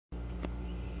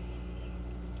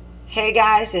Hey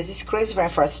guys, this is Chris from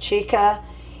First Chica,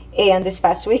 and this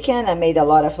past weekend I made a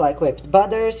lot of like whipped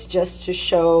butters just to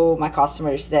show my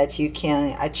customers that you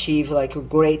can achieve like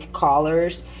great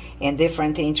colors and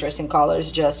different interesting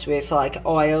colors just with like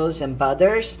oils and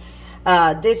butters.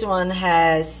 This one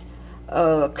has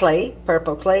clay,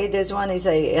 purple clay. This one is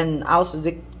and also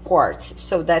the quartz,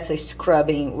 so that's a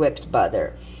scrubbing whipped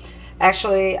butter.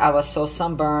 Actually, I was so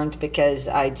sunburned because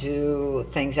I do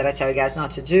things that I tell you guys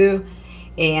not to do,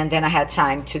 and then I had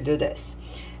time to do this.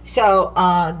 So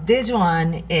this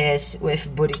one is with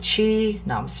Buriti.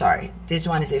 No, I'm sorry. This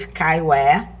one is with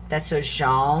Kaiwe. That's a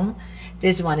jaune.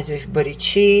 This one is with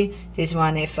Buriti. This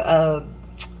one with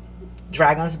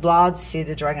dragon's blood. See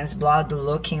the dragon's blood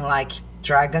looking like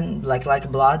dragon,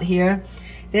 like blood here.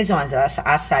 This one is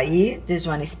açaí. This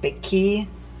one is pequi,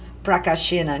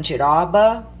 pracaxi, and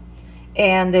andiroba.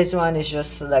 And this one is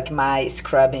just like my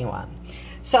scrubbing one.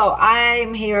 So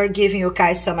I'm here giving you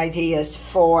guys some ideas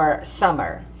for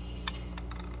summer.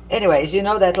 Anyways, you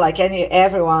know that like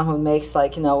everyone who makes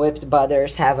like, you know, whipped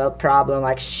butters have a problem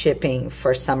like shipping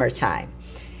for summertime.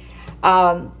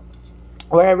 What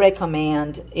I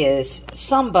recommend is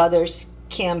some butters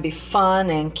can be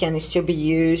fun and can still be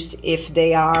used if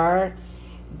they are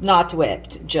not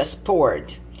whipped, just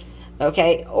poured.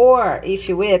 Okay, or if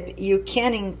you whip, you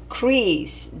can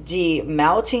increase the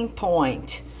melting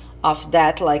point of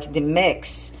that, like the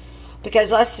mix, because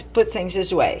let's put things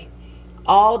this way.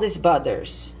 All these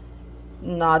butters,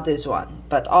 not this one,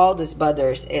 but all these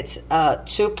butters, it's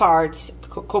 2 parts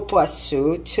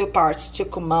cupuaçu, 2 parts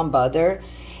tucumán butter,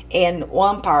 and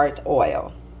 1 part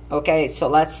oil. Okay, so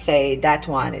let's say that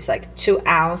one is like 2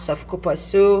 ounces of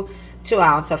cupuaçu, 2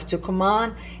 ounces of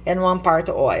tucumán, and 1 part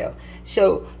oil.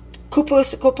 So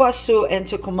cupuaçu and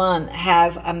tucumán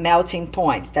have a melting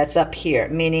point that's up here,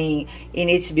 meaning it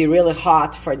needs to be really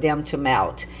hot for them to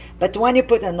melt. But when you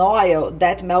put an oil,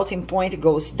 that melting point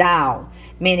goes down,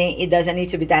 meaning it doesn't need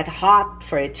to be that hot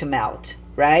for it to melt,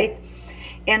 right?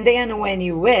 And then when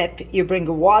you whip, you bring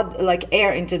water, like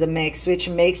air into the mix, which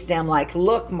makes them like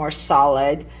look more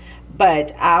solid,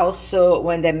 but also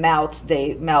when they melt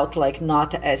like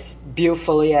not as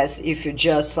beautifully as if you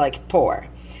just like pour.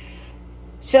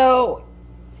 So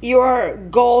your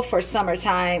goal for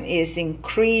summertime is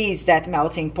increase that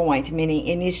melting point, meaning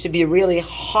it needs to be really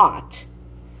hot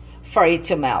for it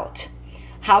to melt.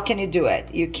 How can you do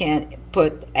it? You can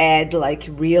add like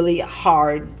really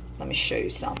hard, let me show you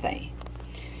something.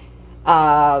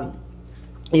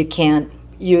 You can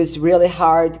use really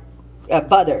hard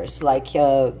butters like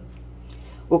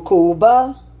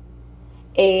ucuuba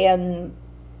and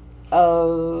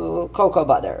cocoa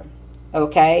butter,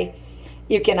 okay?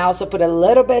 You can also put a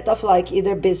little bit of like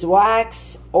either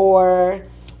beeswax or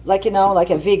like, you know, like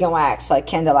a vegan wax, like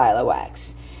candelilla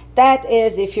wax. That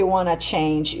is if you want to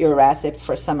change your recipe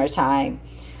for summertime.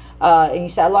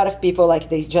 Instead, a lot of people like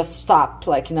they just stop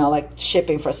like, you know, like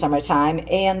shipping for summertime,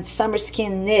 and summer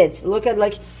skin needs. Look at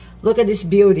these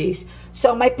beauties.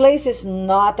 So my place is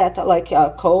not that like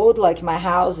cold. Like my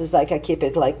house is like I keep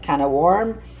it like kind of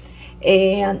warm,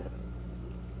 and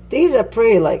these are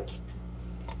pretty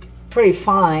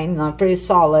fine, not pretty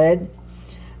solid,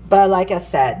 but like I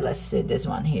said, let's see this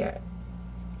one here.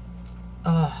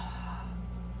 Oh,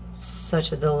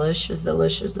 such a delicious.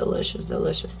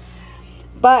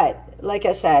 But like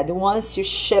I said, once you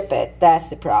ship it, that's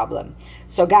the problem.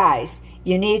 So guys,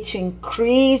 you need to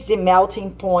increase the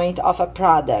melting point of a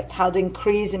product. How to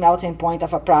increase the melting point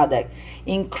of a product?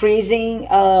 Increasing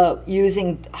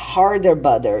using harder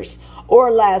butters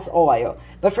or less oil.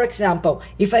 But for example,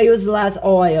 if I use less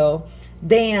oil,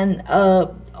 then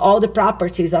all the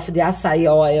properties of the açaí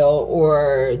oil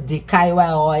or the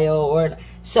kaiwe oil,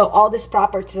 so all these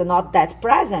properties are not that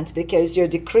present because you're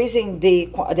decreasing the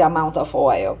amount of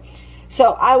oil.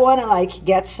 So I want to like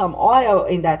get some oil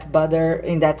in that butter,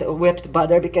 in that whipped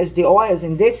butter, because the oils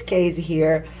in this case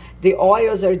here, the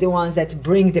oils are the ones that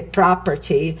bring the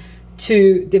property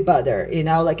to the butter, you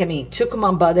know, like I mean,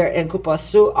 tucumán butter and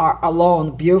cupuaçu are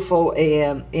alone beautiful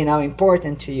and, you know,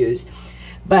 important to use.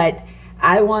 But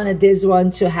I wanted this one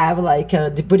to have like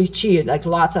the buriti, like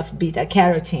lots of beta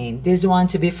carotene. This one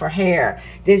to be for hair.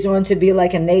 This one to be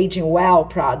like an aging well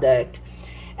product.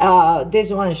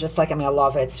 This one is just like, I mean, I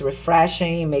love it. It's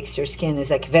refreshing, makes your skin is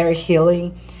like very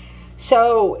healing.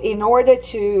 So in order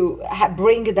to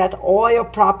bring that oil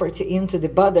property into the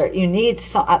butter, you need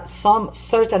some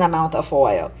certain amount of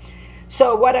oil.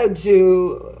 So what I'll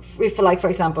do, if like, for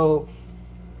example,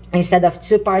 instead of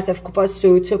 2 parts of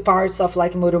cupuaçu, 2 parts of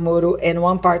like murumuru, and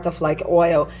 1 part of like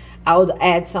oil, I would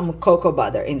add some cocoa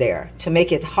butter in there to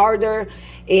make it harder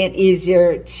and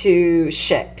easier to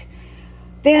ship.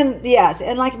 Then yes,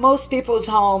 and like most people's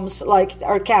homes like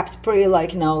are kept pretty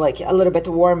like, you know, like a little bit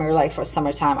warmer like for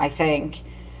summertime, I think.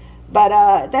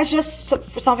 But that's just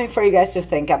something for you guys to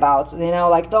think about, you know,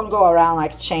 like don't go around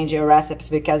like changing your recipes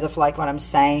because of like what I'm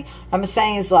saying. What I'm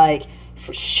saying is like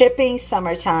for shipping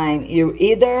summertime, you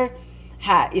either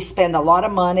you spend a lot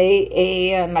of money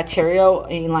in material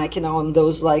in like, you know, on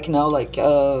those like, you know, like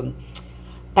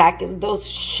pack those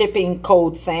shipping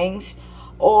code things,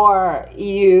 or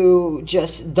you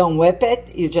just don't whip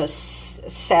it, you just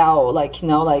sell like, you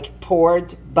know, like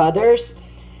poured butters,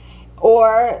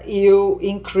 or you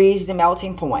increase the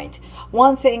melting point.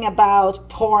 One thing about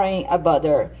pouring a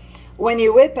butter, when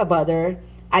you whip a butter,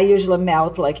 I usually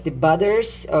melt like the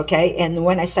butters, okay, and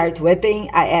when I start whipping,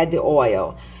 I add the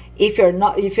oil. If you're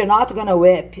not gonna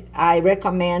whip, I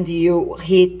recommend you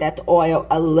heat that oil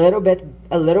a little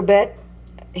bit,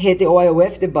 hit the oil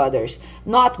with the butters,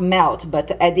 not melt,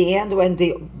 but at the end when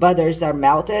the butters are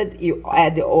melted, you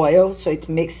add the oil so it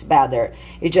mixes better.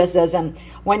 It just doesn't,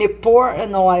 when you pour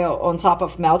an oil on top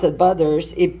of melted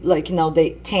butters, it like, you know,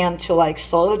 they tend to like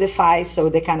solidify, so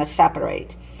they kind of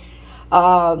separate.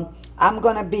 I'm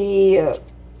gonna be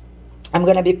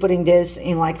putting this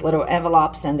in like little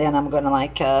envelopes, and then I'm gonna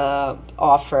like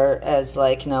offer as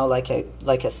like, you know, like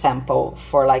a sample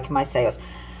for like my sales.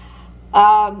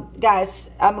 Guys,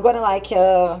 I'm gonna like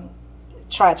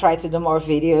try to do more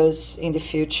videos in the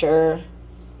future.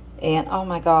 And oh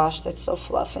my gosh, that's so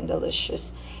fluffy and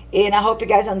delicious. And I hope you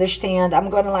guys understand. I'm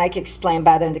gonna like explain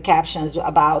better in the captions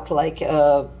about like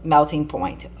melting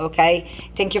point. Okay,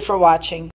 thank you for watching.